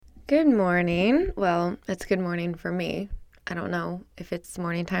Good morning. Well, it's good morning for me. I don't know if it's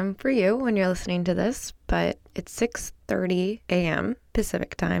morning time for you when you're listening to this, but it's 6:30 a.m.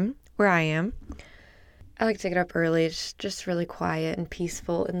 Pacific time where I am. I like to get up early. It's just really quiet and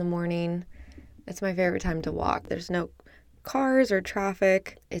peaceful in the morning. It's my favorite time to walk. There's no cars or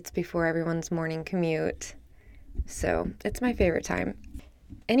traffic. It's before everyone's morning commute. So it's my favorite time.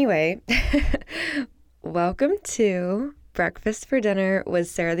 Anyway, welcome to Breakfast for Dinner with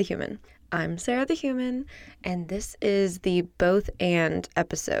Sarah the Human. I'm Sarah the Human, and this is the Both And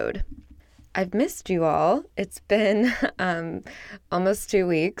episode. I've missed you all. It's been almost 2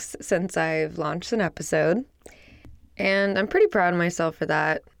 weeks since I've launched an episode, and I'm pretty proud of myself for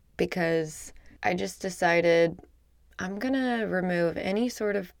that because I just decided I'm gonna remove any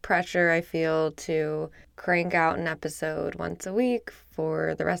sort of pressure I feel to crank out an episode once a week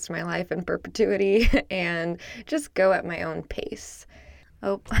for the rest of my life in perpetuity and just go at my own pace.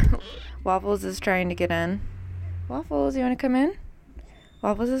 Oh, Waffles is trying to get in. Waffles, you want to come in?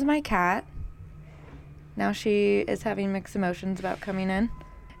 Waffles is my cat. Now she is having mixed emotions about coming in.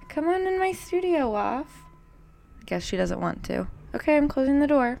 Come on in my studio, Waff. I guess she doesn't want to. Okay, I'm closing the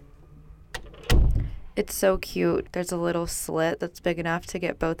door. It's so cute. There's a little slit that's big enough to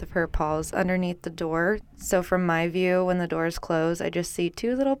get both of her paws underneath the door. So from my view, when the doors close, I just see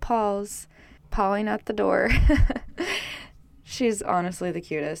two little paws pawing at the door. She's honestly the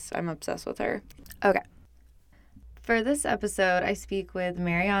cutest. I'm obsessed with her. Okay. For this episode, I speak with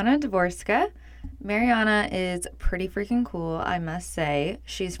Mariana Dvorska. Mariana is pretty freaking cool, I must say.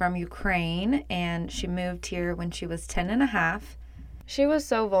 She's from Ukraine, and she moved here when she was 10 and a half. She was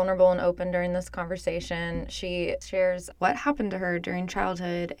so vulnerable and open during this conversation. She shares what happened to her during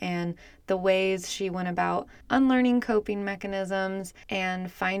childhood and the ways she went about unlearning coping mechanisms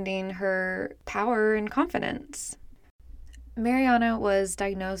and finding her power and confidence. Mariana was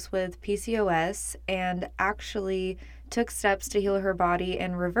diagnosed with PCOS and actually took steps to heal her body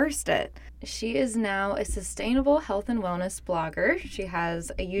and reversed it. She is now a sustainable health and wellness blogger. She has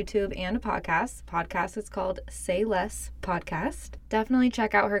a YouTube and a podcast. The podcast is called Say Less Podcast. Definitely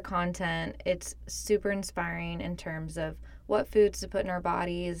check out her content. It's super inspiring in terms of what foods to put in our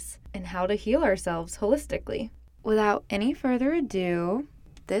bodies and how to heal ourselves holistically. Without any further ado,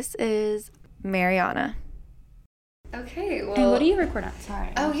 this is Mariana. Okay, well... And what do you record on? Sorry.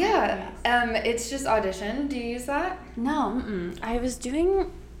 Oh, yeah. It's just Audition. Do you use that? No, I was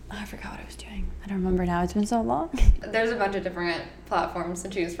doing... I forgot what I was doing. I don't remember now. It's been so long. There's a bunch of different platforms to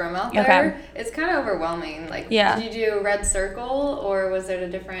choose from out there. Okay. It's kind of overwhelming. Did you do Red Circle, or was it a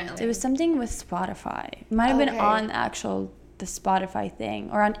different... It was something with Spotify. It might have been on the Spotify thing,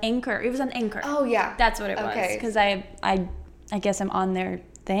 or on Anchor. It was on Anchor. Oh, yeah. That's what it was. Because I guess I'm on their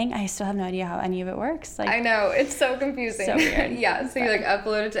thing. I still have no idea how any of it works. I know, it's so confusing. So weird. Yeah, so you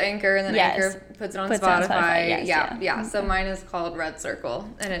upload it to Anchor, and then Anchor puts it on Spotify. Yeah. So mine is called Red Circle,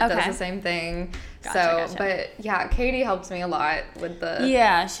 and it does the same thing. Gotcha. But yeah, Katie helped me a lot with the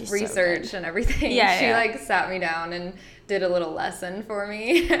research and everything. She sat me down and did a little lesson for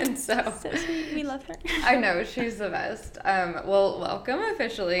me, and so sweet. We love her. I know, she's the best. Well, welcome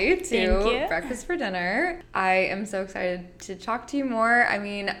officially to Breakfast for Dinner. I am so excited to talk to you more. I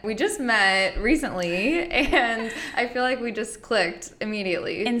mean, we just met recently, and I feel like we just clicked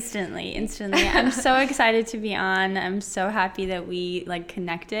immediately. Instantly. I'm so excited to be on. I'm so happy that we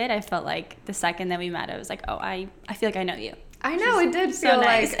connected. I felt like the second that we met, I was like, oh, I feel like I know you. I know, it did feel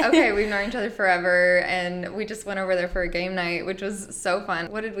nice. Okay, we've known each other forever, and we just went over there for a game night, which was so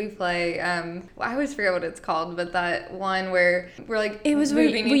fun. What did we play? I always forget what it's called, but that one where we're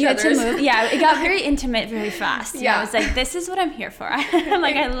moving each other's... to move. Yeah, it got very intimate very fast. Yeah. I was like, this is what I'm here for.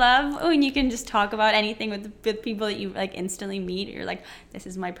 I love when you can just talk about anything with people that you instantly meet. You're like, this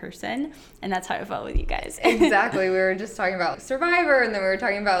is my person, and that's how I felt with you guys. Exactly. We were just talking about Survivor, and then we were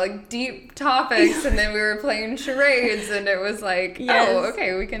talking about deep topics, and then we were playing charades, and it was oh,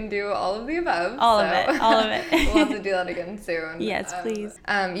 okay, we can do all of the above. All of it. We'll have to do that again soon. Yes, please.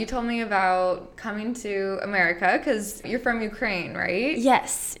 You told me about coming to America because you're from Ukraine, right?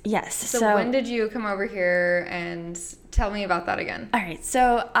 Yes. So when did you come over here, and tell me about that again? All right,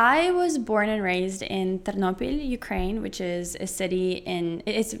 so I was born and raised in Ternopil, Ukraine, which is a city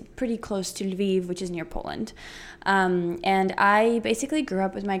it's pretty close to Lviv, which is near Poland. And I basically grew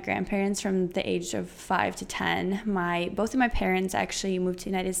up with my grandparents from the age of 5 to 10. Both of my parents actually moved to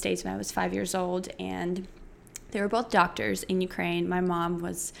the United States when I was 5 years old, and they were both doctors in Ukraine. My mom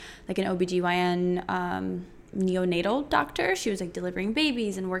was an OBGYN neonatal doctor. She was like delivering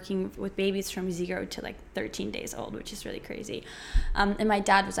babies and working with babies from 0 to like 13 days old, which is really crazy. And my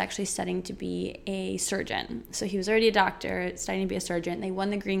dad was actually studying to be a surgeon. So he was already a doctor, studying to be a surgeon. They won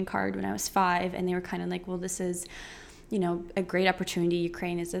the green card when I was 5, and they were kind of like, well, this is, you know, a great opportunity.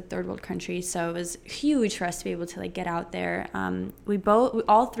 Ukraine is a third world country, so it was huge for us to be able to like get out there.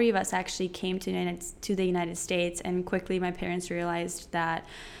 All three of us actually came to the United States, and quickly my parents realized that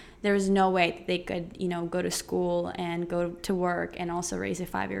there was no way that they could, you know, go to school and go to work and also raise a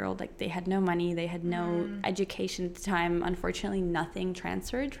 5-year-old. Like, they had no money, they had no education at the time. Unfortunately, nothing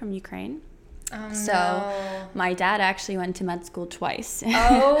transferred from Ukraine. So my dad actually went to med school twice.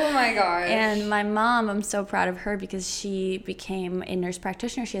 Oh my gosh. And my mom, I'm so proud of her because she became a nurse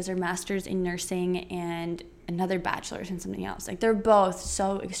practitioner. She has her master's in nursing and another bachelor's in something else. Like, they're both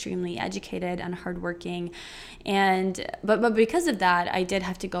so extremely educated and hardworking. And but because of that, I did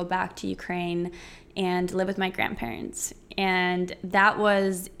have to go back to Ukraine and live with my grandparents. And that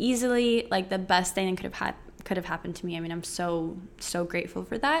was easily like the best thing that could have happened to me. I mean, I'm so grateful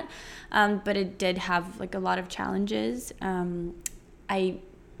for that. But it did have like a lot of challenges. I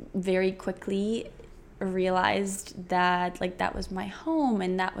very quickly realized that like that was my home,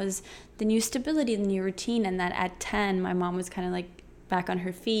 and that was the new stability, the new routine, and that at 10 my mom was kind of like back on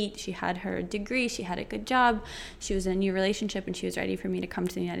her feet. She had her degree, she had a good job, she was in a new relationship, and she was ready for me to come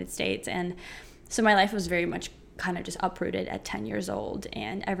to the United States. And so my life was very much kind of just uprooted at 10 years old.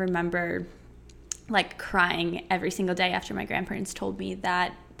 And I remember like crying every single day after my grandparents told me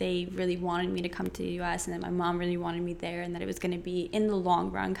that they really wanted me to come to the US, and that my mom really wanted me there, and that it was going to be in the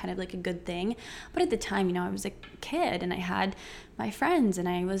long run kind of like a good thing. But at the time, you know, I was a kid, and I had my friends, and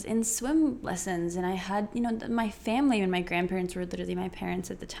I was in swim lessons, and I had, you know, my family, and my grandparents were literally my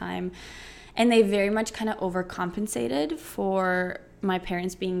parents at the time. And they very much kind of overcompensated for my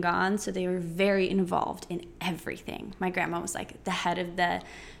parents being gone. So they were very involved in everything. My grandma was like the head of the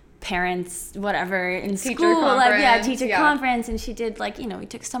parents whatever in school, like teacher conference, and she did like, you know, we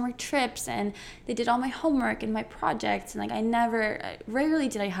took summer trips, and they did all my homework and my projects, and like rarely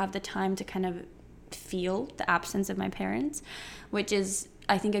did I have the time to kind of feel the absence of my parents, which is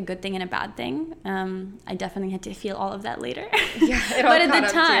I think a good thing and a bad thing. I definitely had to feel all of that later. Yeah, but at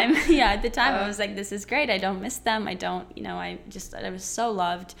the time I was like, this is great, I don't miss them, I don't, you know, I was so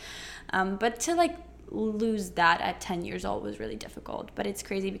loved. But to like lose that at 10 years old was really difficult. But it's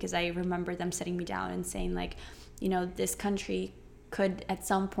crazy because I remember them sitting me down and saying like, you know, this country could at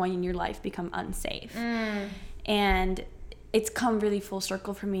some point in your life become unsafe. And it's come really full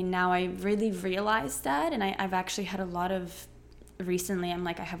circle for me now. I really realized that, and I've actually had a lot of recently, I'm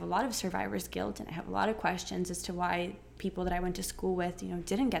like, I have a lot of survivor's guilt, and I have a lot of questions as to why people that I went to school with, you know,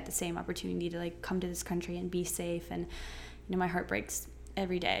 didn't get the same opportunity to like come to this country and be safe. And, you know, my heart breaks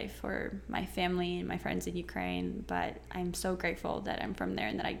every day for my family and my friends in Ukraine, but I'm so grateful that I'm from there,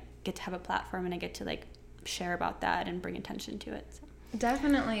 and that I get to have a platform, and I get to like share about that and bring attention to it. So.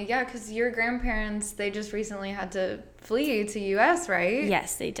 Definitely, yeah, because your grandparents, they just recently had to flee to US, right?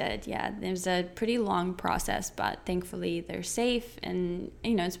 Yes, they did, yeah. It was a pretty long process, but thankfully they're safe. And,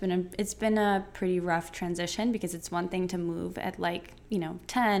 you know, it's been a pretty rough transition, because it's one thing to move at like, you know,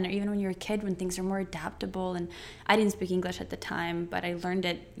 10, or even when you're a kid, when things are more adaptable. And I didn't speak English at the time, but I learned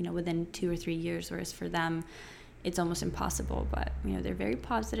it, you know, within 2 or 3 years, whereas for them, it's almost impossible. But, you know, they're very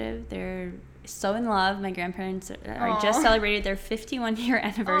positive. They're so in love. My grandparents are just celebrated their 51-year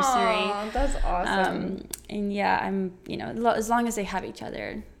anniversary. Aww, that's awesome. And yeah, I'm, you know, as long as they have each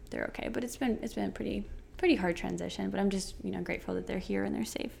other, they're okay. But it's been a pretty hard transition, but I'm just, you know, grateful that they're here and they're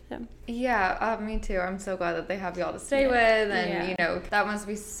safe. So. Yeah, me too. I'm so glad that they have y'all to stay with, and you know, that must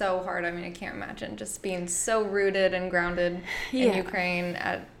be so hard. I mean, I can't imagine just being so rooted and grounded in Ukraine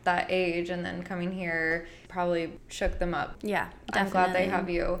at that age, and then coming here probably shook them up. Yeah, definitely. I'm glad they have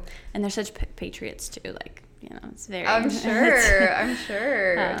you. And they're such patriots too. Like, you know, it's very. I'm sure. I'm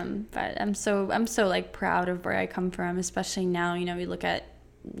sure. But I'm so like proud of where I come from, especially now. You know, we look at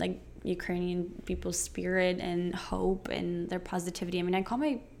like Ukrainian people's spirit and hope and their positivity. I mean, I call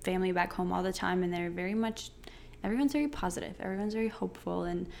my family back home all the time, and they're very much, everyone's very positive, everyone's very hopeful,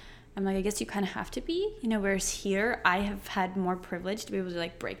 and I'm like, I guess you kind of have to be, you know, whereas here I have had more privilege to be able to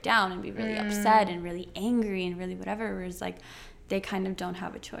like break down and be really upset and really angry and really whatever, whereas like they kind of don't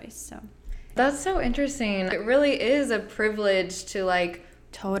have a choice. So that's so interesting. It really is a privilege to like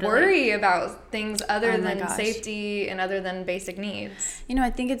worry about things other than safety and other than basic needs. You know, I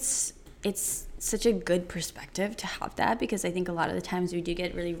think it's it's such a good perspective to have that, because I think a lot of the times we do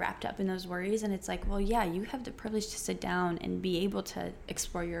get really wrapped up in those worries, and it's like, well, yeah, you have the privilege to sit down and be able to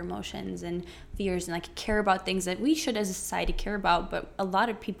explore your emotions and fears and like care about things that we should as a society care about, but a lot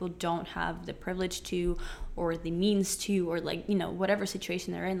of people don't have the privilege to, or the means to, or like, you know, whatever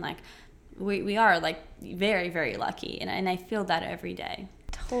situation they're in. Like we are like very, very lucky, and I feel that every day.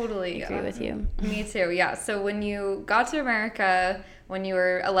 Totally. I agree with you. Me too, yeah. So when you got to America, when you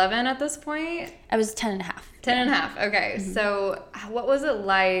were 11 at this point? I was 10 and a half. 10 and a half, okay. Mm-hmm. So what was it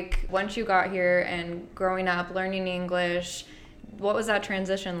like once you got here and growing up, learning English? What was that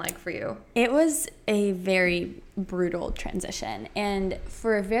transition like for you? It was a very brutal transition. And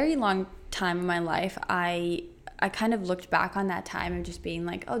for a very long time in my life, I kind of looked back on that time and just being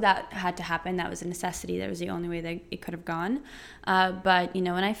like, oh, that had to happen. That was a necessity. That was the only way that it could have gone. But, you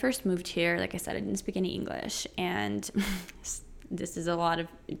know, when I first moved here, like I said, I didn't speak any English. And this is a lot of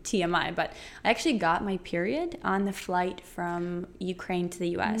TMI, but I actually got my period on the flight from Ukraine to the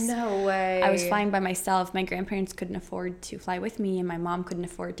U.S. No way. I was flying by myself. My grandparents couldn't afford to fly with me, and my mom couldn't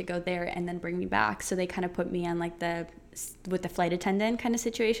afford to go there and then bring me back. So they kind of put me on like with the flight attendant kind of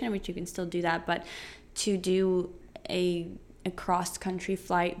situation, which you can still do that, but to do a cross-country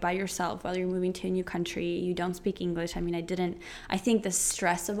flight by yourself while you're moving to a new country, you don't speak English. I mean, I think the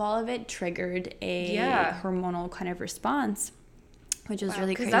stress of all of it triggered a hormonal kind of response, which was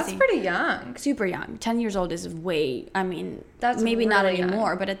really crazy. That's pretty young. Super young. 10 years old is I mean, that's maybe really not anymore,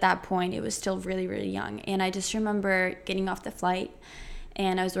 young. But at that point, it was still really, really young. And I just remember getting off the flight,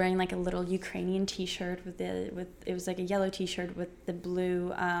 and I was wearing like a little Ukrainian t-shirt it was like a yellow t-shirt with the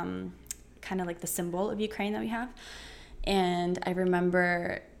blue, kind of like the symbol of Ukraine that we have. And I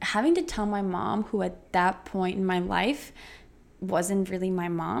remember having to tell my mom, who at that point in my life wasn't really my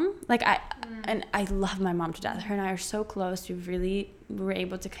mom. Like and I love my mom to death. Her and I are so close. We were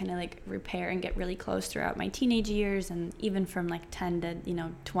able to kind of like repair and get really close throughout my teenage years, and even from like 10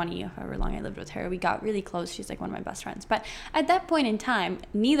 to 20, however long I lived with her, we got really close. She's like one of my best friends. But at that point in time,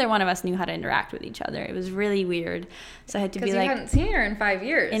 neither one of us knew how to interact with each other. It was really weird. So I had to be like, because you hadn't seen her in 5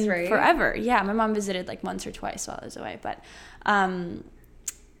 years, right? Forever. Yeah, my mom visited like once or twice while I was away, but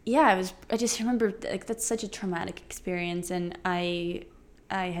yeah, I just remember like that's such a traumatic experience, and I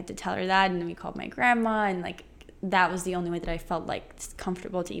had to tell her that, and then we called my grandma, and like that was the only way that I felt like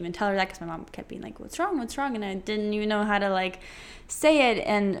comfortable to even tell her that, because my mom kept being like, what's wrong, and I didn't even know how to like say it.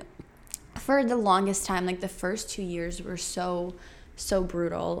 And for the longest time, like the first 2 years were so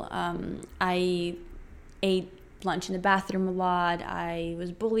brutal. I ate lunch in the bathroom a lot. I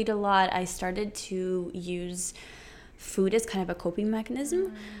was bullied a lot. I started to use food as kind of a coping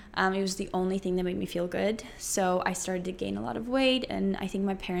mechanism. It was the only thing that made me feel good. So I started to gain a lot of weight, and I think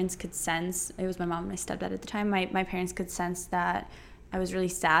my parents could sense, it was my mom and my stepdad at the time, my parents could sense that I was really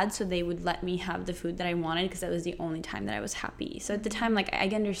sad, so they would let me have the food that I wanted, because that was the only time that I was happy. So at the time, like, I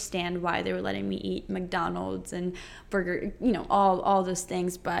understand why they were letting me eat McDonald's and burger, all those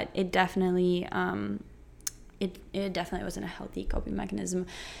things, but it definitely it definitely wasn't a healthy coping mechanism.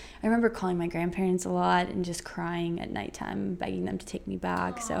 I remember calling my grandparents a lot and just crying at nighttime, begging them to take me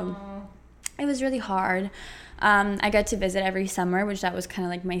back. Aww. So it was really hard. I got to visit every summer, which that was kind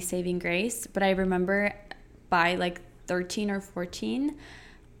of like my saving grace. But I remember by like 13 or 14,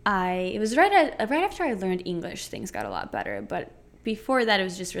 it was right after I learned English, things got a lot better. But before that, it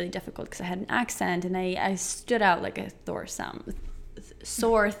was just really difficult because I had an accent, and I stood out like a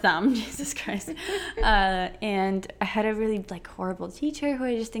sore thumb, Jesus Christ. And I had a really like horrible teacher who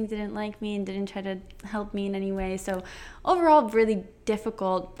I just think didn't like me and didn't try to help me in any way. So overall, really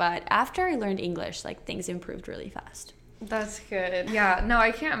difficult. But after I learned English, like things improved really fast. That's good. Yeah, no,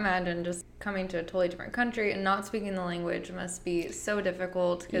 I can't imagine just coming to a totally different country and not speaking the language must be so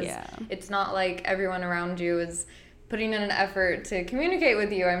difficult, because it's not like everyone around you is putting in an effort to communicate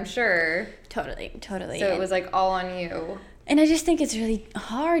with you, I'm sure. Totally. So it was like all on you. And I just think it's really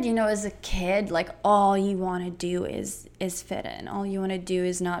hard, as a kid, like all you want to do is fit in. All you want to do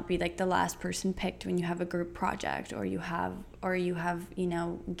is not be like the last person picked when you have a group project, or you have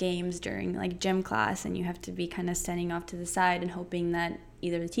games during like gym class, and you have to be kind of standing off to the side and hoping that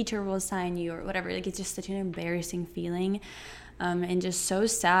either the teacher will assign you or whatever. Like it's just such an embarrassing feeling, and just so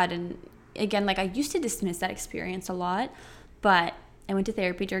sad. And again, like I used to dismiss that experience a lot, but I went to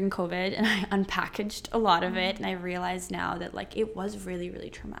therapy during COVID and I unpackaged a lot of it, and I realized now that like it was really, really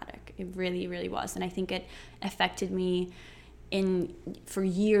traumatic. It really, really was. And I think it affected me for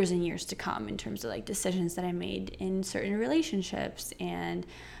years and years to come in terms of like decisions that I made in certain relationships and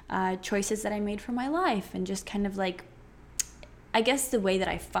choices that I made for my life, and just kind of like, I guess the way that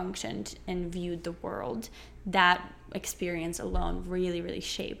I functioned and viewed the world. That experience alone really, really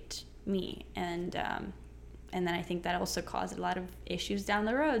shaped me. And then I think that also caused a lot of issues down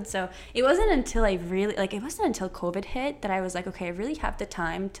the road. So it wasn't until it wasn't until COVID hit that I was like, okay, I really have the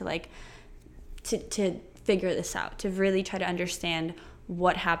time to like to figure this out, to really try to understand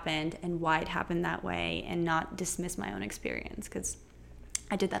what happened and why it happened that way, and not dismiss my own experience, because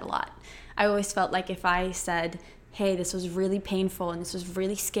I did that a lot. I always felt like if I said, hey, this was really painful and this was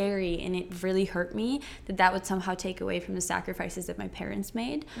really scary and it really hurt me, that would somehow take away from the sacrifices that my parents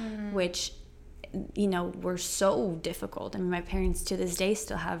made, which, you know, were so difficult. I mean, my parents to this day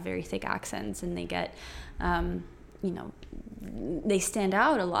still have very thick accents, and they get, you know, they stand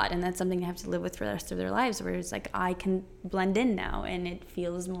out a lot, and that's something they have to live with for the rest of their lives, whereas like I can blend in now and it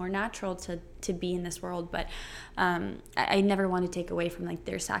feels more natural to be in this world. But I never want to take away from like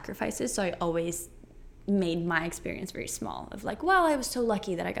their sacrifices, so I always made my experience very small, of like, well, I was so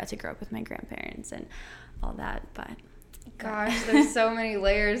lucky that I got to grow up with my grandparents and all that. But gosh, there's so many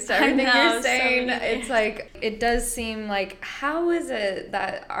layers to everything you're saying. It's like, it does seem like, how is it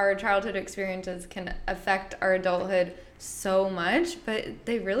that our childhood experiences can affect our adulthood so much? But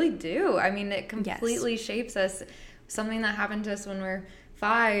they really do. I mean, it completely shapes us. Something that happened to us when we're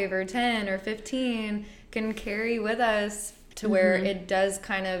 5 or 10 or 15 can carry with us to where it does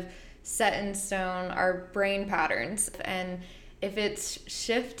kind of set in stone our brain patterns. And if it's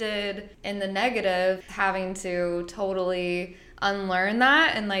shifted in the negative, having to totally unlearn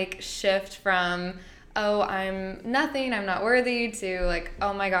that and like shift from, oh, I'm nothing, I'm not worthy, to like,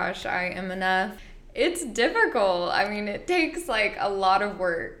 oh my gosh, I am enough. It's difficult. I mean, it takes like a lot of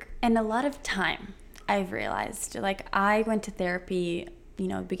work. And a lot of time, I've realized. Like, I went to therapy, you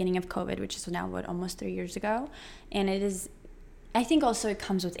know, beginning of COVID, which is now almost 3 years ago. And it is, I think also it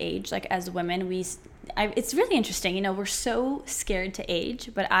comes with age. Like, as women, it's really interesting. You know, we're so scared to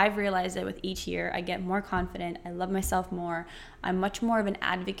age, but I've realized that with each year, I get more confident. I love myself more. I'm much more of an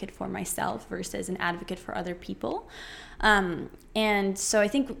advocate for myself versus an advocate for other people. And so I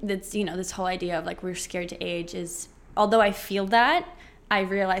think that's, you know, this whole idea of like, we're scared to age is, although I feel that, I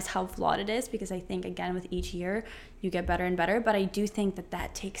realize how flawed it is, because I think, again, with each year, you get better and better. But I do think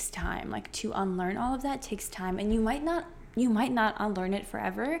that takes time. Like, to unlearn all of that takes time. And you might not unlearn it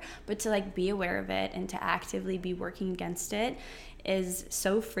forever, but to like be aware of it and to actively be working against it is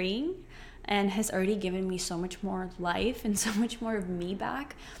so freeing, and has already given me so much more life and so much more of me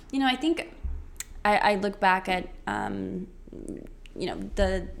back. You know, I think I look back at, you know,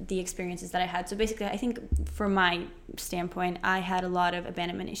 the experiences that I had. So basically, I think from my standpoint, I had a lot of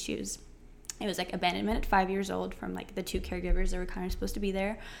abandonment issues. It was like abandonment at 5 years old from like the 2 caregivers that were kind of supposed to be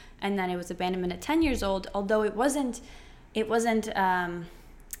there. And then it was abandonment at 10 years old, although it wasn't what's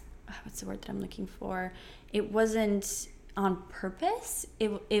the word that I'm looking for? It wasn't on purpose.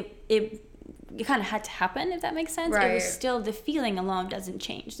 It kind of had to happen, if that makes sense. Right. It was still, the feeling alone doesn't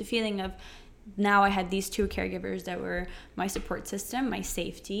change. The feeling of, now I had these 2 caregivers that were my support system, my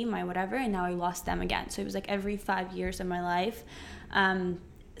safety, my whatever, and now I lost them again. So it was like every 5 years of my life,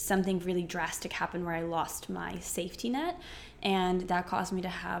 something really drastic happened where I lost my safety net, and that caused me to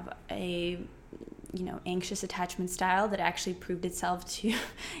have a, you know, anxious attachment style that actually proved itself to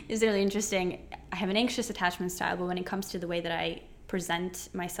is really interesting. I have an anxious attachment style, but when it comes to the way that I present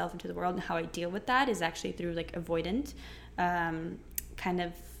myself into the world and how I deal with that is actually through like avoidant kind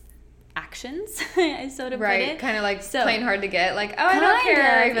of actions, I sort of put it. Kind of like playing hard to get, like, oh, I don't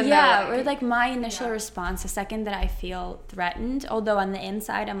care. Even though, or like my initial response, the second that I feel threatened, although on the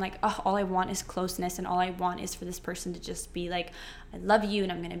inside I'm like, oh, all I want is closeness, and all I want is for this person to just be like, I love you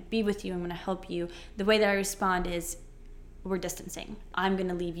and I'm going to be with you, I'm going to help you. The way that I respond is, we're distancing. I'm going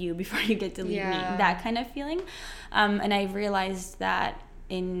to leave you before you get to leave me. That kind of feeling. And I realized that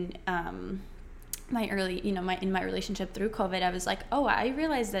in my early, you know, in my relationship through COVID, I was like, oh, I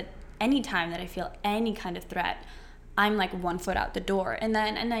realized that anytime that I feel any kind of threat, I'm like 1 foot out the door. And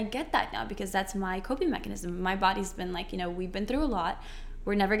I get that now, because that's my coping mechanism. My body's been like, you know, we've been through a lot.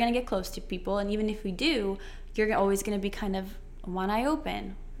 We're never going to get close to people. And even if we do, you're always going to be kind of one eye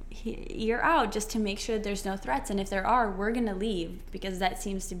open, ear out, just to make sure there's no threats. And if there are, we're going to leave, because that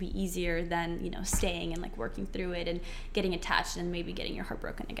seems to be easier than, you know, staying and like working through it and getting attached and maybe getting your heart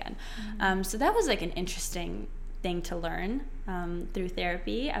broken again. So that was like an interesting thing to learn through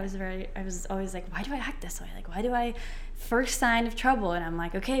therapy. I was always like, why do I act this way? Like, why do I, first sign of trouble, and I'm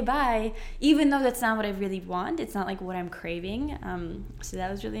like, okay, bye, even though that's not what I really want. It's not like what I'm craving. So that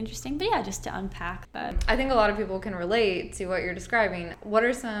was really interesting. But yeah, just to unpack that. I think a lot of people can relate to what you're describing. What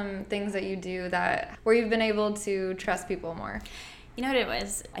are some things that you do where you've been able to trust people more? You know what it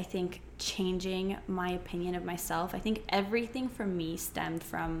was? I think changing my opinion of myself. I think everything for me stemmed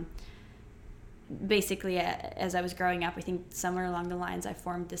from basically, as I was growing up, I think somewhere along the lines I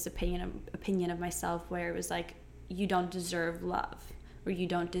formed this opinion of myself where it was like, you don't deserve love, or you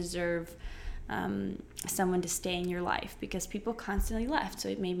don't deserve someone to stay in your life, because people constantly left. So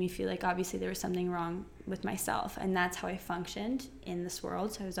it made me feel like obviously there was something wrong with myself, and that's how I functioned in this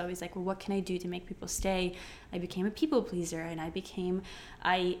world. So I was always like, well, what can I do to make people stay? I became a people pleaser, and I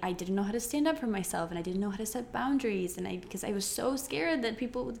didn't know how to stand up for myself, and I didn't know how to set boundaries, and because I was so scared that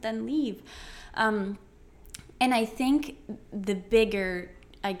people would then leave. And I think the bigger,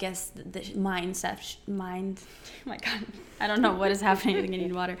 I guess, the mindset, oh my God, I don't know what is happening. I think I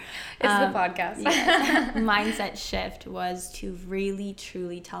need water. It's the podcast. Yeah, mindset shift was to really,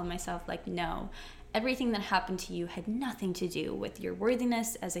 truly tell myself, like, no, everything that happened to you had nothing to do with your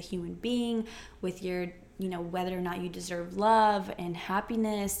worthiness as a human being, with your, whether or not you deserve love and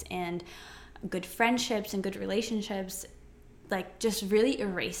happiness and good friendships and good relationships. Like, just really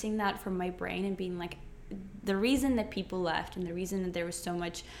erasing that from my brain and being like, the reason that people left and the reason that there was so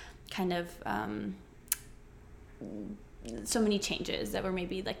much kind of so many changes that were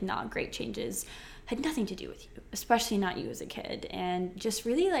maybe like not great changes had nothing to do with you, especially not you as a kid. And just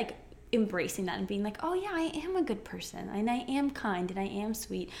really like embracing that and being like, oh yeah, I am a good person, and I am kind, and I am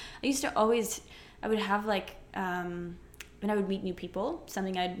sweet. I would have like when I would meet new people,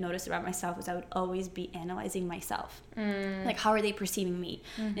 something I'd noticed about myself was I would always be analyzing myself. Like, how are they perceiving me?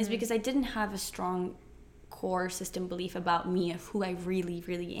 And it's because I didn't have a strong core system belief about me of who I really,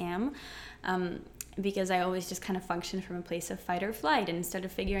 really am. Because I always just kind of functioned from a place of fight or flight. And instead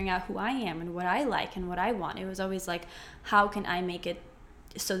of figuring out who I am and what I like and what I want, it was always like, how can I make it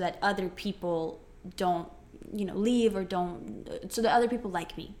so that other people don't, leave, or so that other people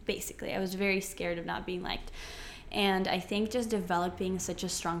like me, basically. I was very scared of not being liked. And I think just developing such a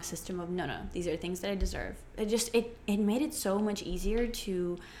strong system of, no, these are things that I deserve. It made it so much easier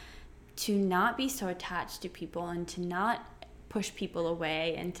to not be so attached to people, and to not push people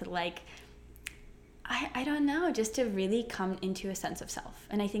away, and to like, I don't know, just to really come into a sense of self.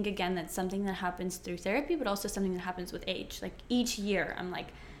 And I think, again, that's something that happens through therapy, but also something that happens with age. Like, each year I'm like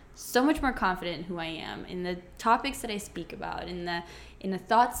so much more confident in who I am, in the topics that I speak about, in the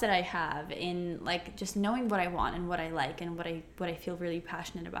thoughts that I have, in like just knowing what I want and what I like and what I feel really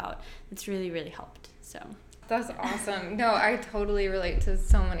passionate about. It's really, really helped. So that's awesome. No, I totally relate to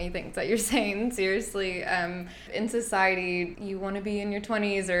so many things that you're saying. Seriously, in society, you want to be in your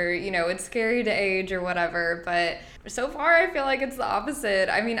 20s, or, it's scary to age or whatever. But so far, I feel like it's the opposite.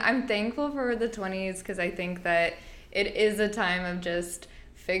 I mean, I'm thankful for the 20s, because I think that it is a time of just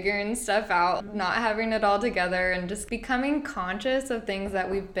figuring stuff out, not having it all together, and just becoming conscious of things that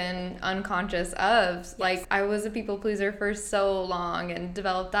we've been unconscious of. Yes. Like, I was a people pleaser for so long and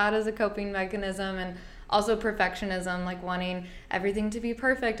developed that as a coping mechanism, and also perfectionism, like wanting everything to be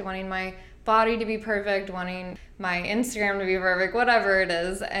perfect, wanting my body to be perfect, wanting my Instagram to be perfect, whatever it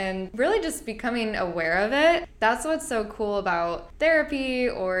is, and really just becoming aware of it. That's what's so cool about therapy,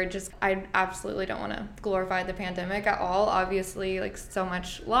 or just, I absolutely don't want to glorify the pandemic at all. Obviously, like, so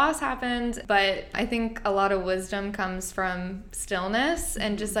much loss happened, but I think a lot of wisdom comes from stillness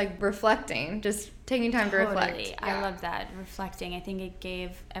and just like reflecting, just taking time to reflect. Yeah. I love that, reflecting. I think it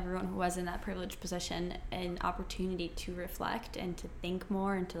gave everyone who was in that privileged position an opportunity to reflect and to think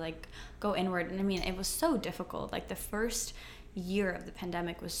more and to like go inward. And I mean, it was so difficult. Like, the first year of the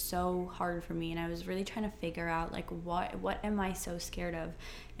pandemic was so hard for me, and I was really trying to figure out like what am I so scared of.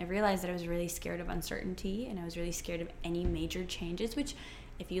 And I realized that I was really scared of uncertainty, and I was really scared of any major changes, which,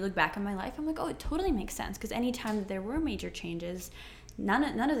 if you look back on my life, I'm like, oh, it totally makes sense, because any time that there were major changes, none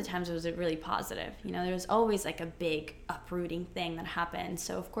of the times was it really positive. There was always like a big uprooting thing that happened.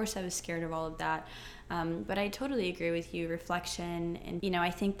 So of course I was scared of all of that. But I totally agree with you, reflection. And, I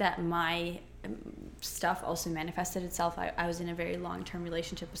think that my stuff also manifested itself. I was in a very long-term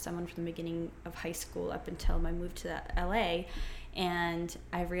relationship with someone from the beginning of high school up until my move to LA. And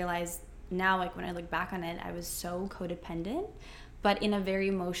I realized now, like, when I look back on it, I was so codependent, but in a very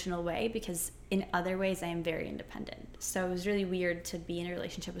emotional way, because in other ways I am very independent. So it was really weird to be in a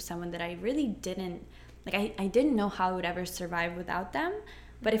relationship with someone that I really didn't, like, I didn't know how I would ever survive without them.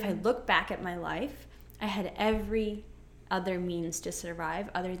 But if I look back at my life, I had every other means to survive,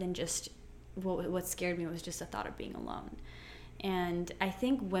 other than just what scared me was just the thought of being alone. And I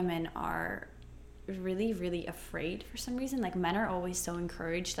think women are really, really afraid for some reason. Like, men are always so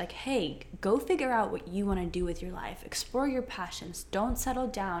encouraged, like, hey, go figure out what you want to do with your life, explore your passions, don't settle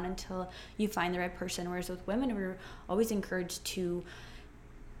down until you find the right person. Whereas with women, we're always encouraged to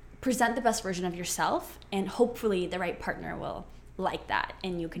present the best version of yourself, and hopefully the right partner will like that,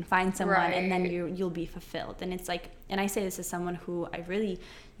 and you can find someone and then you'll be fulfilled. And it's like, and I say this as someone who I really,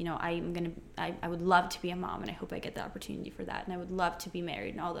 you know, I would love to be a mom, and I hope I get the opportunity for that, and I would love to be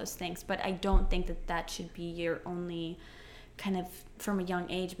married and all those things, but I don't think that should be your only kind of, from a young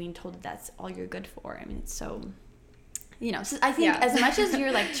age, being told that that's all you're good for. I mean, it's so, you know, so I think as much as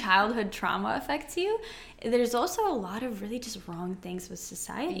your like childhood trauma affects you, there's also a lot of really just wrong things with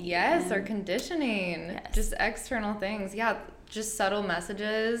society. Yes, or conditioning, just external things. Yeah, just subtle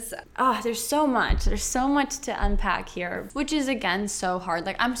messages. Oh, there's so much to unpack here, which is again so hard.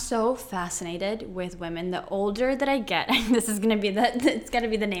 Like, I'm so fascinated with women. The older that I get, this is gonna be it's gonna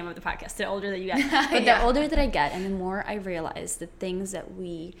be the name of the podcast. The older that you get, but the older that I get, and the more I realize the things that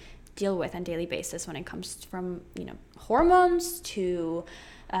we deal with on a daily basis when it comes from, you know, hormones to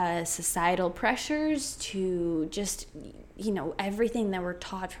societal pressures to just, you know, everything that we're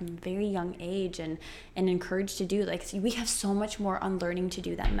taught from a very young age and encouraged to do. Like, we have so much more unlearning to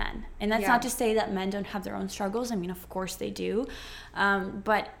do than men. And that's not to say that men don't have their own struggles. I mean, of course they do.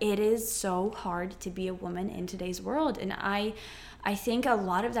 But it is so hard to be a woman in today's world. And I think a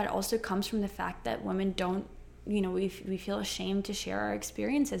lot of that also comes from the fact that women don't, you know, we feel ashamed to share our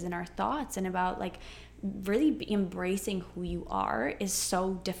experiences and our thoughts, and about like really embracing who you are is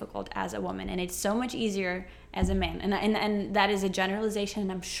so difficult as a woman, and it's so much easier as a man. And that is a generalization,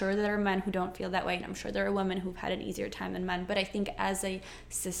 and I'm sure there are men who don't feel that way, and I'm sure there are women who've had an easier time than men. But I think as a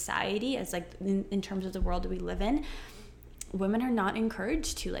society, as like in terms of the world that we live in, women are not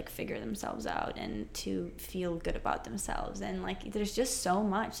encouraged to like figure themselves out and to feel good about themselves, and like there's just so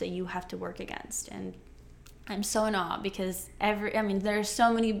much that you have to work against. And I'm so in awe because there are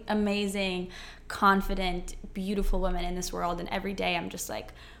so many amazing, confident, beautiful women in this world, and every day I'm just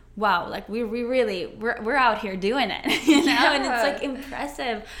like, wow, like we're out here doing it, you know. And it's like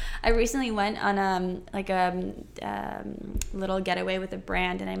impressive. I recently went on a little getaway with a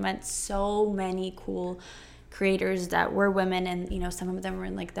brand, and I met so many cool creators that were women, and you know, some of them were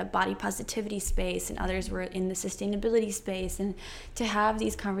in like the body positivity space, and others were in the sustainability space. And to have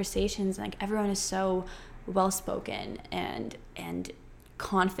these conversations, like everyone is so well spoken and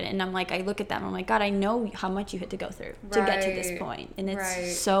confident, and I'm like, I look at them, I'm like, God, I know how much you had to go through to get to this point, and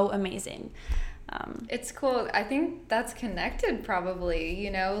it's so amazing. It's cool. I think that's connected probably,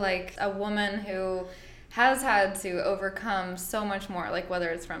 you know, like a woman who has had to overcome so much more, like whether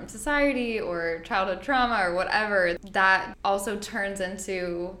it's from society or childhood trauma or whatever, that also turns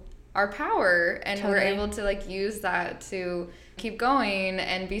into our power, and we're able to like use that to keep going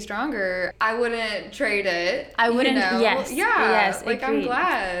and be stronger. I wouldn't trade it. I wouldn't. You know? Yes. Like, agreed. I'm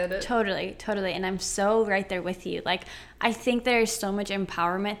glad. Totally. And I'm so right there with you. Like, I think there's so much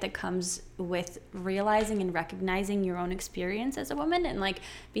empowerment that comes with realizing and recognizing your own experience as a woman, and like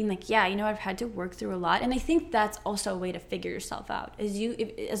being like, yeah, you know, I've had to work through a lot. And I think that's also a way to figure yourself out,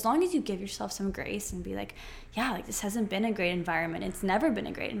 as long as you give yourself some grace and be like, yeah, like this hasn't been a great environment. It's never been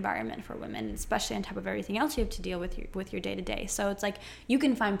a great environment for women, especially on top of everything else you have to deal with your day to day. So it's like you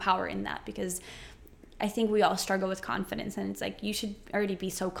can find power in that, because I think we all struggle with confidence, and it's like you should already be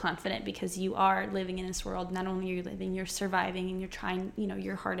so confident because you are living in this world. Not only are you living, you're surviving, and you're trying, you know,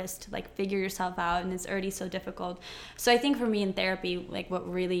 your hardest to like figure yourself out, and it's already so difficult. So I think for me in therapy, like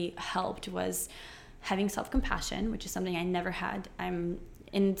what really helped was having self-compassion, which is something I never had. And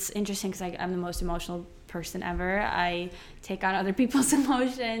it's interesting because I'm the most emotional person ever. I take on other people's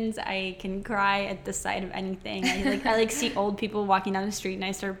emotions. I can cry at the sight of anything. I see old people walking down the street and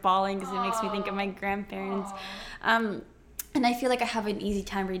I start bawling because it makes me think of my grandparents. And I feel like I have an easy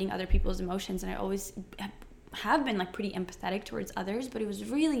time reading other people's emotions, and I always have been like pretty empathetic towards others, but it was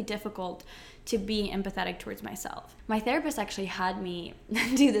really difficult to be empathetic towards myself. My therapist actually had me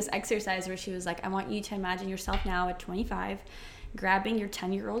do this exercise where she was like, I want you to imagine yourself now at 25 grabbing your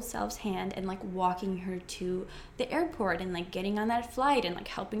 10-year-old self's hand and like walking her to the airport, and like getting on that flight, and like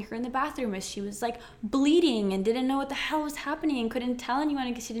helping her in the bathroom as she was like bleeding and didn't know what the hell was happening and couldn't tell anyone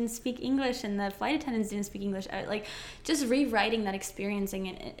because she didn't speak English and the flight attendants didn't speak English. Like just rewriting that experience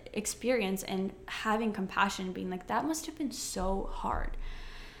and having compassion, being like, that must have been so hard.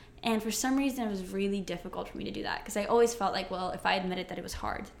 And for some reason it was really difficult for me to do that, because I always felt like, well, if I admitted that it was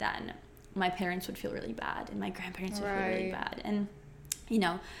hard, then my parents would feel really bad and my grandparents would feel really bad. And, you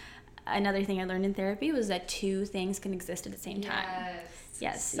know, another thing I learned in therapy was that two things can exist at the same time.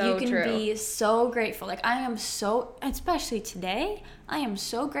 Yes. So you can be so grateful. Like, I am so, especially today, I am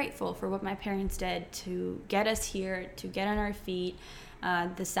so grateful for what my parents did to get us here, to get on our feet,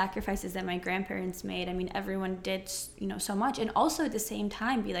 the sacrifices that my grandparents made. I mean, everyone did, you know, so much. And also at the same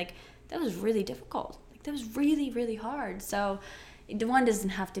time be like, that was really difficult. Like, that was really, really hard. So the one doesn't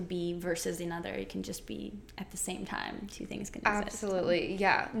have to be versus another. It can just be at the same time. Two things can exist. Absolutely.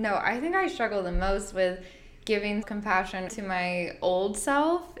 Yeah. No, I think I struggle the most with giving compassion to my old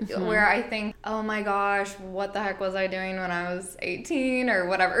self, where I think, oh my gosh, what the heck was I doing when I was 18 or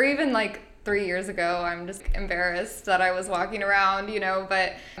whatever, or even like 3 years ago. I'm just embarrassed that I was walking around,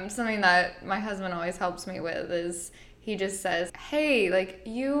 but something that my husband always helps me with is he just says, hey, like,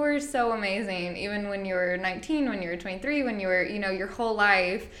 you were so amazing, even when you were 19, when you were 23, when you were, your whole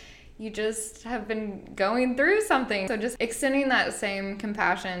life. You just have been going through something. So just extending that same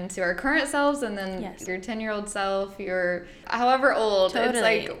compassion to our current selves, and then your 10-year-old self, your however old.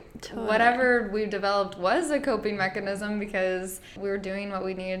 Totally. It's like whatever we've developed was a coping mechanism because we were doing what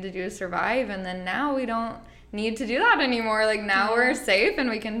we needed to do to survive. And then now we don't need to do that anymore. Like now we're safe and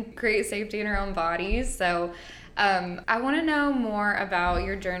we can create safety in our own bodies. So I want to know more about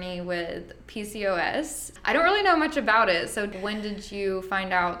your journey with PCOS. I don't really know much about it. So when did you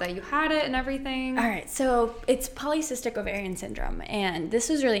find out that you had it and everything? All right. So it's polycystic ovarian syndrome. And this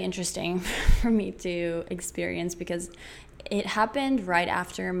was really interesting for me to experience because it happened right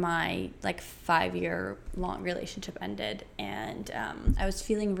after my 5-year long relationship ended. And I was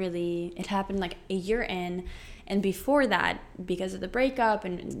feeling it happened like a year in. And before that, because of the breakup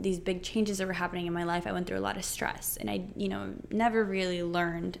and these big changes that were happening in my life, I went through a lot of stress. And I, never really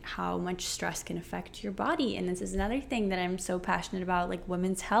learned how much stress can affect your body. And this is another thing that I'm so passionate about, like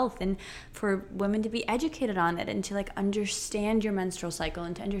women's health, and for women to be educated on it and to understand your menstrual cycle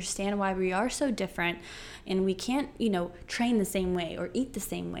and to understand why we are so different. And we can't, train the same way or eat the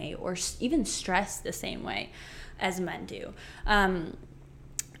same way or even stress the same way as men do.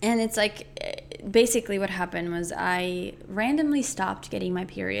 And it's basically what happened was I randomly stopped getting my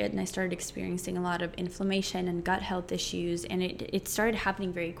period and I started experiencing a lot of inflammation and gut health issues, and it started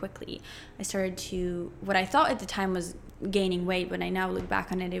happening very quickly. I started to, what I thought at the time was gaining weight, when I now look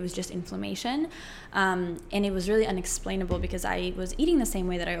back on it, it was just inflammation. And it was really unexplainable because I was eating the same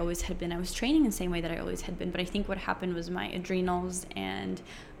way that I always had been. I was training the same way that I always had been. But I think what happened was my adrenals and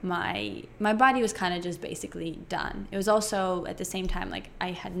my body was kind of just basically done. It was also at the same time,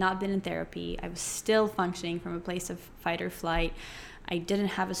 I had not been in therapy. I was still functioning from a place of fight or flight. I didn't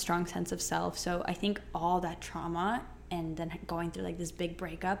have a strong sense of self. So I think all that trauma and then going through this big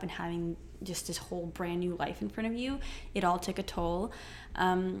breakup and having just this whole brand new life in front of you, it all took a toll.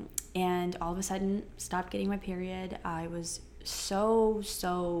 And all of a sudden stopped getting my period. I was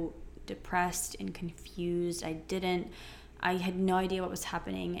so depressed and confused. I had no idea what was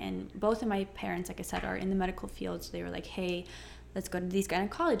happening. And both of my parents, like I said, are in the medical field. So they were like, hey, let's go to these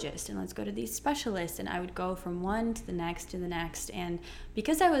gynecologists and let's go to these specialists. And I would go from one to the next. And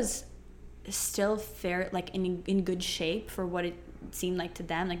because I was still fair, in good shape for what it seemed like to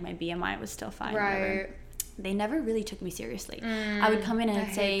them, my BMI was still fine. Right. Whatever. They never really took me seriously. I would come in and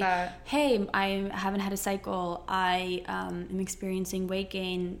I'd say, hey, I haven't had a cycle. I am experiencing weight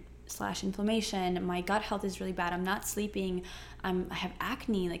gain / inflammation. My gut health is really bad. I'm not sleeping. I have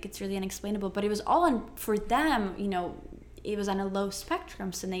acne. It's really unexplainable. But it was all for them, it was on a low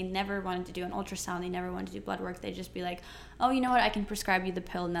spectrum, so they never wanted to do an ultrasound. They never wanted to do blood work. They'd just be like, oh, you know what? I can prescribe you the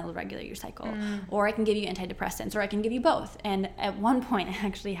pill and that'll regulate your cycle. Or I can give you antidepressants, or I can give you both. And at one point, I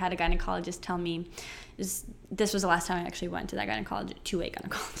actually had a gynecologist tell me, this was the last time I actually went to that gynecologist, to a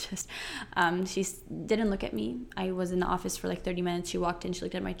gynecologist. She didn't look at me. I was in the office for 30 minutes. She walked in, she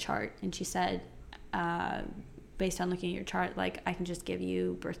looked at my chart, and she said, based on looking at your chart, I can just give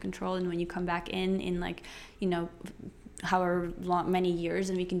you birth control, and when you come back in however many years,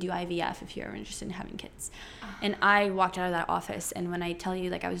 and we can do IVF if you're interested in having kids. And I walked out of that office, and when I tell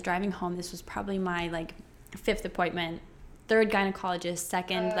you, I was driving home, this was probably my 5th appointment, 3rd gynecologist,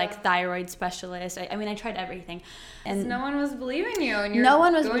 2nd thyroid specialist. I tried everything, and no one was believing you, and you're no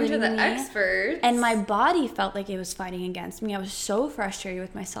one was going to the me. Experts. And my body felt like it was fighting against me. I was so frustrated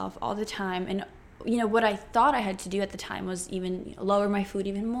with myself all the time, and what I thought I had to do at the time was even lower my food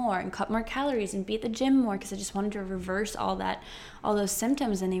even more and cut more calories and be at the gym more, because I just wanted to reverse all those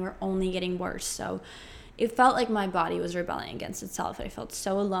symptoms, and they were only getting worse. So it felt like my body was rebelling against itself. I felt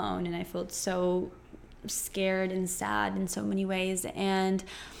so alone, and I felt so scared and sad in so many ways. And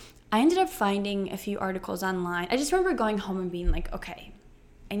I ended up finding a few articles online. I just remember going home and being like, okay,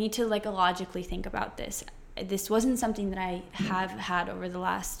 I need to logically think about this. This wasn't something that I have had over the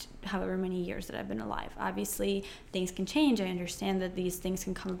last however many years that I've been alive. Obviously, things can change. I understand that these things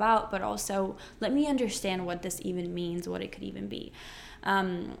can come about, but also let me understand what this even means, what it could even be.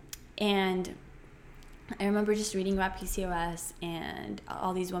 And I remember just reading about PCOS and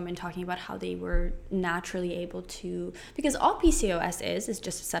all these women talking about how they were naturally able to, because all PCOS is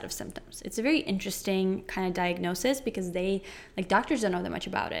just a set of symptoms. It's a very interesting kind of diagnosis because doctors don't know that much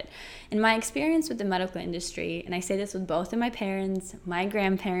about it. In my experience with the medical industry, and I say this with both of my parents, my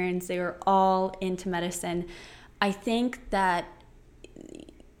grandparents, they were all into medicine. I think that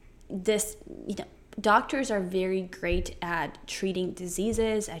this, doctors are very great at treating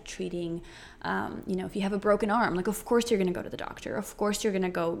diseases, at treating, if you have a broken arm, like, of course you're going to go to the doctor. Of course you're going to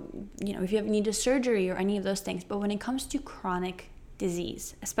go, if you need a surgery or any of those things. But when it comes to chronic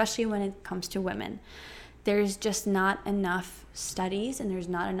disease, especially when it comes to women, there's just not enough studies, and there's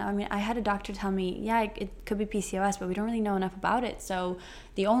not enough. I mean, I had a doctor tell me, yeah, it could be PCOS, but we don't really know enough about it. So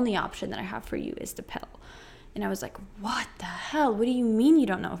the only option that I have for you is the pill. And I was like, what the hell? What do you mean you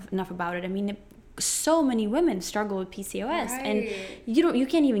don't know enough about it? I mean, so many women struggle with PCOS, right. And you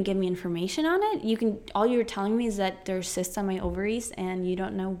can't even give me information on it. All you're telling me is that there's cysts on my ovaries, and you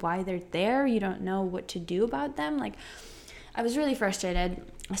don't know why they're there. You don't know what to do about them. Like, I was really frustrated.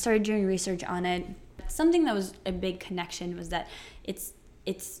 I started doing research on it. Something that was a big connection was that it's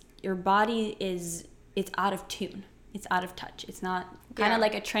your body it's out of tune. It's out of touch. It's not kind of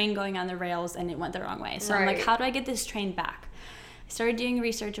like a train going on the rails and it went the wrong way. So I'm like, how do I get this train back? I started doing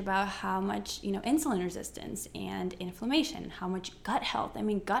research about how much, insulin resistance and inflammation, how much gut health. I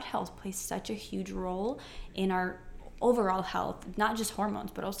mean, gut health plays such a huge role in our overall health, not just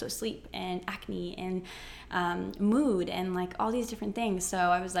hormones, but also sleep and acne and mood and like all these different things. So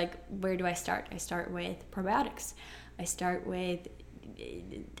I was like, where do I start? I start with probiotics.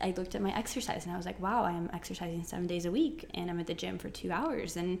 I looked at my exercise and I was like, wow, I'm exercising 7 days a week and I'm at the gym for 2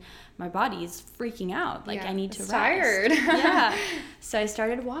 hours and my body is freaking out. Like, I need to rest. Tired. Yeah. So I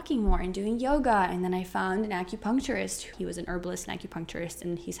started walking more and doing yoga, and then I found an acupuncturist. He was an herbalist and acupuncturist,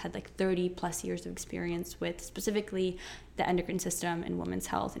 and he's had like 30 plus years of experience with specifically the endocrine system and women's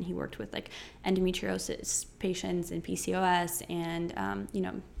health. And he worked with like endometriosis patients and PCOS and,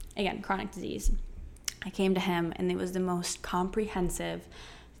 again, chronic disease. I came to him, and it was the most comprehensive,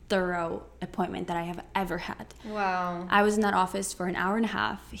 thorough appointment that I have ever had. Wow. I was in that office for an hour and a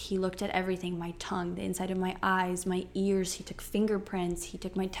half. He looked at everything, my tongue, the inside of my eyes, my ears. He took fingerprints. He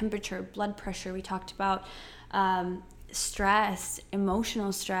took my temperature, blood pressure. We talked about stress,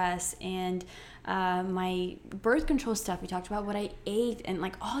 emotional stress, and my birth control stuff. We talked about what I ate and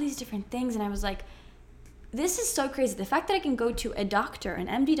like all these different things. And I was like, this is so crazy. The fact that I can go to a doctor, an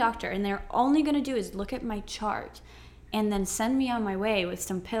MD doctor, and they're only going to do is look at my chart and then send me on my way with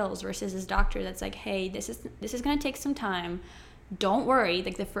some pills, versus this doctor that's like, hey, this is going to take some time. Don't worry.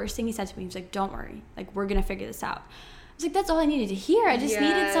 Like, the first thing he said to me, he was like, don't worry. Like, we're going to figure this out. I was like, that's all I needed to hear. I just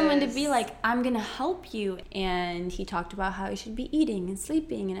needed someone to be like, I'm going to help you. And he talked about how I should be eating and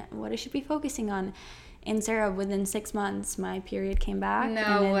sleeping and what I should be focusing on. And Sarah, within 6 months, my period came back. No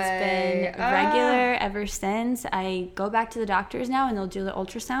and way. It's been regular ever since. I go back to the doctors now, and they'll do the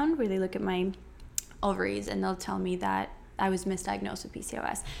ultrasound where they look at my ovaries, and they'll tell me that I was misdiagnosed with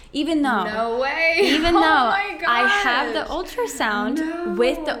PCOS. Even though I have the ultrasound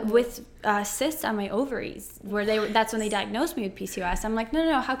with cysts on my ovaries, that's when they diagnosed me with PCOS. I'm like,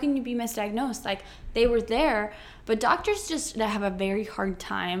 no, how can you be misdiagnosed? Like, they were there, but doctors just have a very hard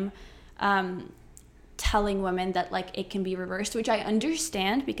time telling women that like it can be reversed, which I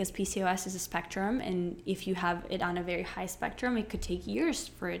understand, because PCOS is a spectrum, and if you have it on a very high spectrum, it could take years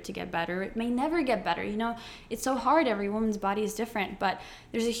for it to get better. It may never get better. It's so hard. Every woman's body is different, but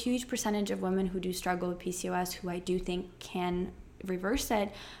there's a huge percentage of women who do struggle with PCOS who I do think can reverse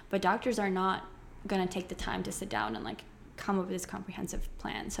it, but doctors are not going to take the time to sit down and like come up with this comprehensive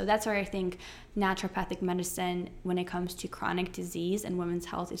plan. So that's where I think naturopathic medicine, when it comes to chronic disease and women's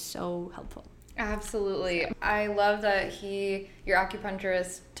health, is so helpful. Absolutely. I love that your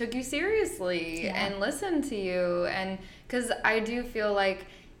acupuncturist took you seriously and listened to you. And because I do feel like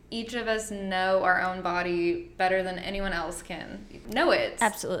each of us know our own body better than anyone else can know it.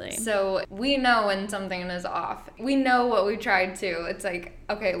 Absolutely. So we know when something is off. We know what we tried to. It's like,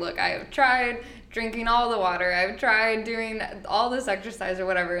 okay, look, I have tried drinking all the water. I've tried doing all this exercise or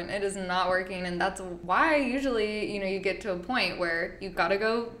whatever, and it is not working. And that's why usually, you get to a point where you've got to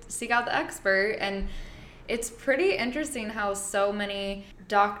go seek out the expert. And it's pretty interesting how so many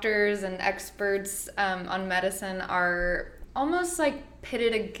doctors and experts on medicine are almost like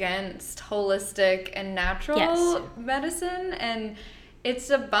pitted against holistic and natural medicine. And it's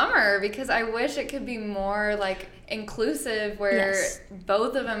a bummer, because I wish it could be more like inclusive, where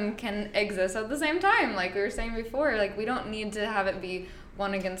both of them can exist at the same time. Like we were saying before, like we don't need to have it be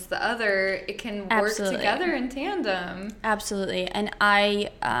one against the other. It can work together in tandem. Absolutely. And I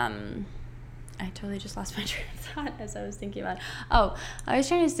I totally just lost my train of thought as I was thinking about it. Oh, I was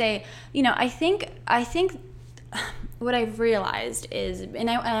trying to say, you know, I think what I've realized is, and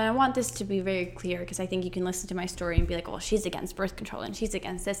I want this to be very clear, because I think you can listen to my story and be like, well, she's against birth control and she's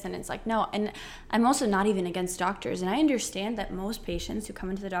against this, and it's like, no. And I'm also not even against doctors, and I understand that most patients who come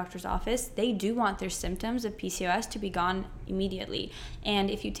into the doctor's office, they do want their symptoms of PCOS to be gone immediately.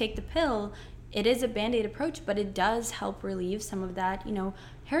 And if you take the pill, it is a Band-Aid approach, but it does help relieve some of that, you know,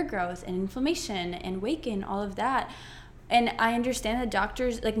 hair growth and inflammation and weight gain, all of that. And I understand that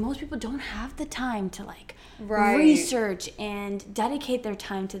doctors, like most people, don't have the time to like research and dedicate their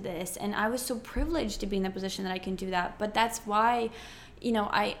time to this. And I was so privileged to be in the position that I can do that. But that's why, you know,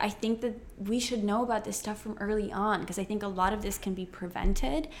 I think that we should know about this stuff from early on, because I think a lot of this can be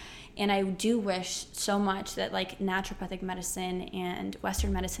prevented. And I do wish so much that like naturopathic medicine and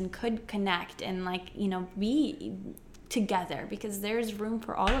Western medicine could connect and like, you know, be together, because there's room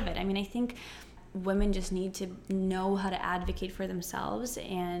for all of it. I mean, I think women just need to know how to advocate for themselves,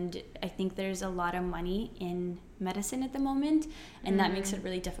 and I think there's a lot of money in medicine at the moment, and that makes it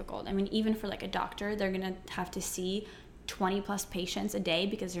really difficult. I mean, even for like a doctor, they're gonna have to see 20 plus patients a day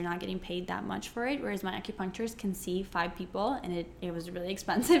because they're not getting paid that much for it, whereas my acupuncturist can see 5 people, and it was really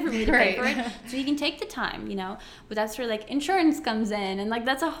expensive for me to pay for it. So you can take the time, you know, but that's where like insurance comes in, and like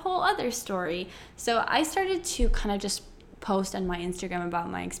that's a whole other story. So I started to kind of just post on my Instagram about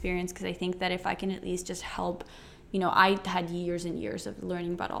my experience, because I think that if I can at least just help, you know, I had years and years of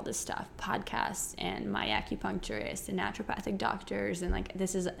learning about all this stuff, podcasts and my acupuncturist and naturopathic doctors, and like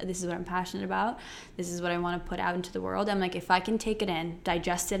this is what I'm passionate about. This is what I want to put out into the world. I'm like, if I can take it in,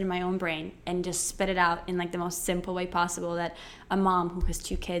 digest it in my own brain, and just spit it out in like the most simple way possible that a mom who has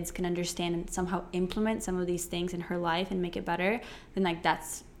 2 kids can understand and somehow implement some of these things in her life and make it better, then like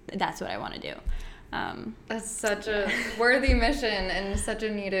that's what I want to do. That's such a worthy mission and such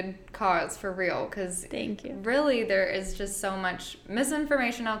a needed cause, for real, because thank you. Really, there is just so much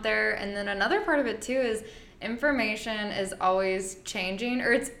misinformation out there. And then another part of it too is information is always changing,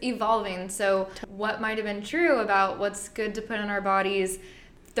 or it's evolving. So what might have been true about what's good to put in our bodies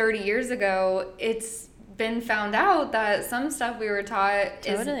 30 years ago, it's been found out that some stuff we were taught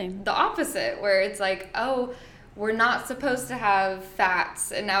is the opposite, where it's like, oh, we're not supposed to have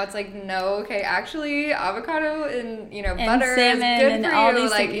fats, and now it's like, no, okay, actually avocado and, you know, and butter is good for you,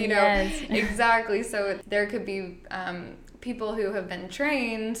 like, you know, yes. Exactly. So there could be people who have been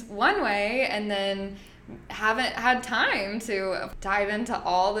trained one way and then haven't had time to dive into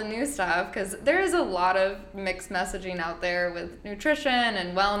all the new stuff, because there is a lot of mixed messaging out there with nutrition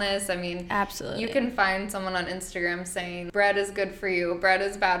and wellness. I mean, absolutely, you can find someone on Instagram saying bread is good for you, bread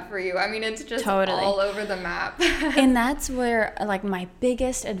is bad for you. I mean, it's just all over the map. And that's where like my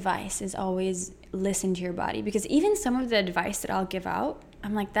biggest advice is always listen to your body, because even some of the advice that I'll give out,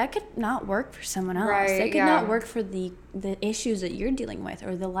 I'm like, that could not work for someone else. Right, that could not work for the issues that you're dealing with,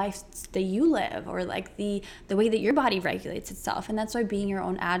 or the life that you live, or like the way that your body regulates itself. And that's why being your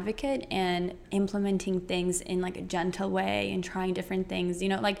own advocate and implementing things in like a gentle way and trying different things, you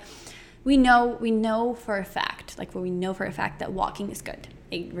know, like we know for a fact that walking is good.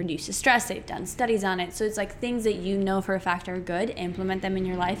 It reduces stress. They've done studies on it. So it's like things that you know for a fact are good, implement them in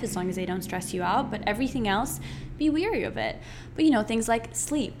your life as long as they don't stress you out. But everything else, be wary of it. But, you know, things like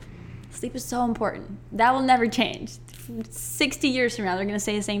sleep. Sleep is so important. That will never change. 60 years from now, they're going to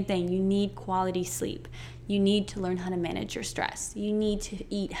say the same thing. You need quality sleep. You need to learn how to manage your stress. You need to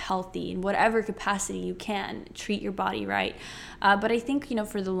eat healthy in whatever capacity you can. Treat your body right. But I think, you know,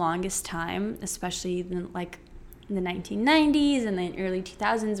 for the longest time, especially like in the 1990s and the early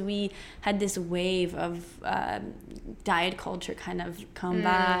 2000s, we had this wave of diet culture kind of come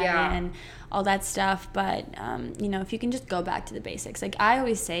by and all that stuff. But, you know, if you can just go back to the basics. Like I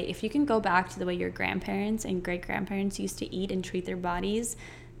always say, if you can go back to the way your grandparents and great-grandparents used to eat and treat their bodies,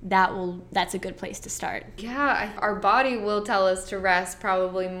 that's a good place to start. Yeah, our body will tell us to rest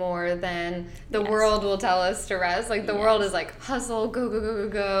probably more than the world will tell us to rest. Like the world is like hustle,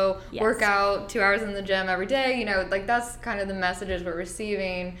 go, work out 2 hours in the gym every day, you know, like that's kind of the messages we're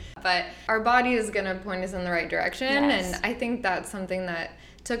receiving. But our body is going to point us in the right direction, and I think that's something that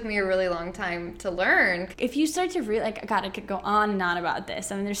took me a really long time to learn. If you start to really, like, God, I could go on and on about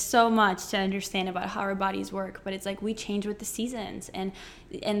this. I mean, there's so much to understand about how our bodies work, but it's like we change with the seasons. And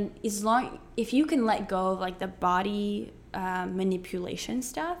if you can let go of like the body manipulation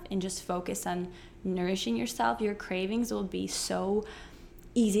stuff and just focus on nourishing yourself, your cravings will be so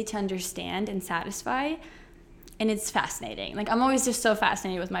easy to understand and satisfy. and it's fascinating. Like, I'm always just so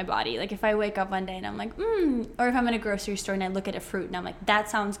fascinated with my body. Like, if I wake up one day and I'm like, or if I'm in a grocery store and I look at a fruit and I'm like, that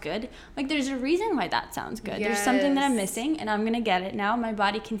sounds good. Like, there's a reason why that sounds good. Yes. There's something that I'm missing, and I'm gonna get it now. My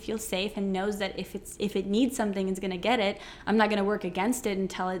body can feel safe and knows that if it needs something, it's gonna get it. I'm not gonna work against it and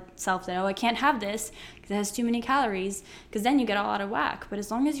tell itself that, oh, I can't have this because it has too many calories, because then you get all out of whack. But as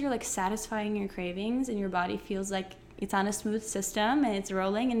long as you're like satisfying your cravings and your body feels like it's on a smooth system and it's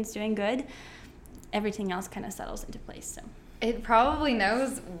rolling and it's doing good, everything else kind of settles into place. So it probably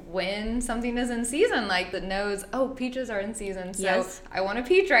knows when something is in season. Like, it knows, oh, peaches are in season, so yes. I want a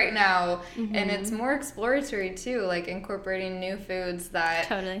peach right now. And it's more exploratory too, like incorporating new foods that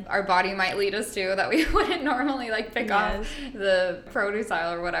totally. Our body might lead us to that we wouldn't normally like pick off the produce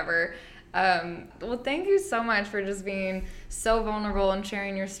aisle or whatever. Well, thank you so much for just being so vulnerable and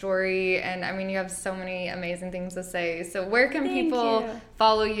sharing your story. And I mean, you have so many amazing things to say. So where can people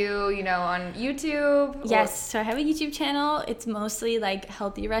follow you, on YouTube? Yes. So I have a YouTube channel. It's mostly like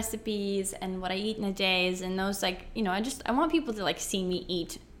healthy recipes and what I eat in a day. And those, like, I want people to like see me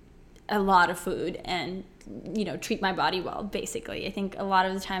eat a lot of food and treat my body well, basically. I think a lot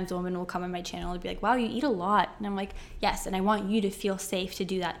of the times a woman will come on my channel and be like, wow, you eat a lot. And I'm like, yes, and I want you to feel safe to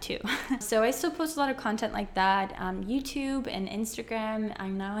do that too. So I still post a lot of content like that on YouTube and Instagram.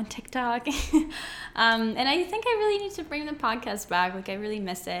 I'm now on TikTok. And I think I really need to bring the podcast back. Like, I really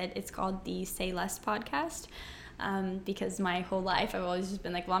miss it. It's called the Say Less podcast. Because my whole life I've always just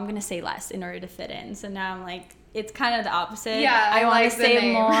been like, well, I'm going to say less in order to fit in. So now I'm like, it's kind of the opposite. Yeah, I want to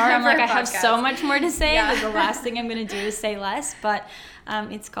say more. I'm like, I have so much more to say. Yeah. But the last thing I'm going to do is say less. But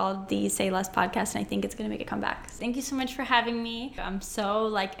it's called the Say Less podcast, and I think it's going to make a comeback. Thank you so much for having me. I'm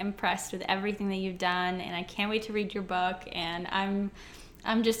so impressed with everything that you've done, and I can't wait to read your book. And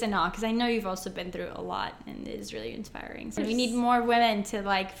I'm just in awe, because I know you've also been through a lot, and it is really inspiring. So we need more women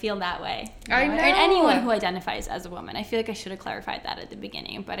to feel that way. I know. And anyone who identifies as a woman. I feel like I should have clarified that at the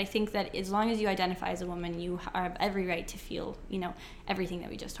beginning, but I think that as long as you identify as a woman, you have every right to feel, everything that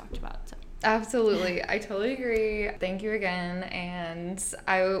we just talked about. So. Absolutely. I totally agree. Thank you again. And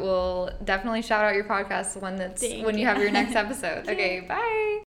I will definitely shout out your podcast when you have your next episode. Okay, bye.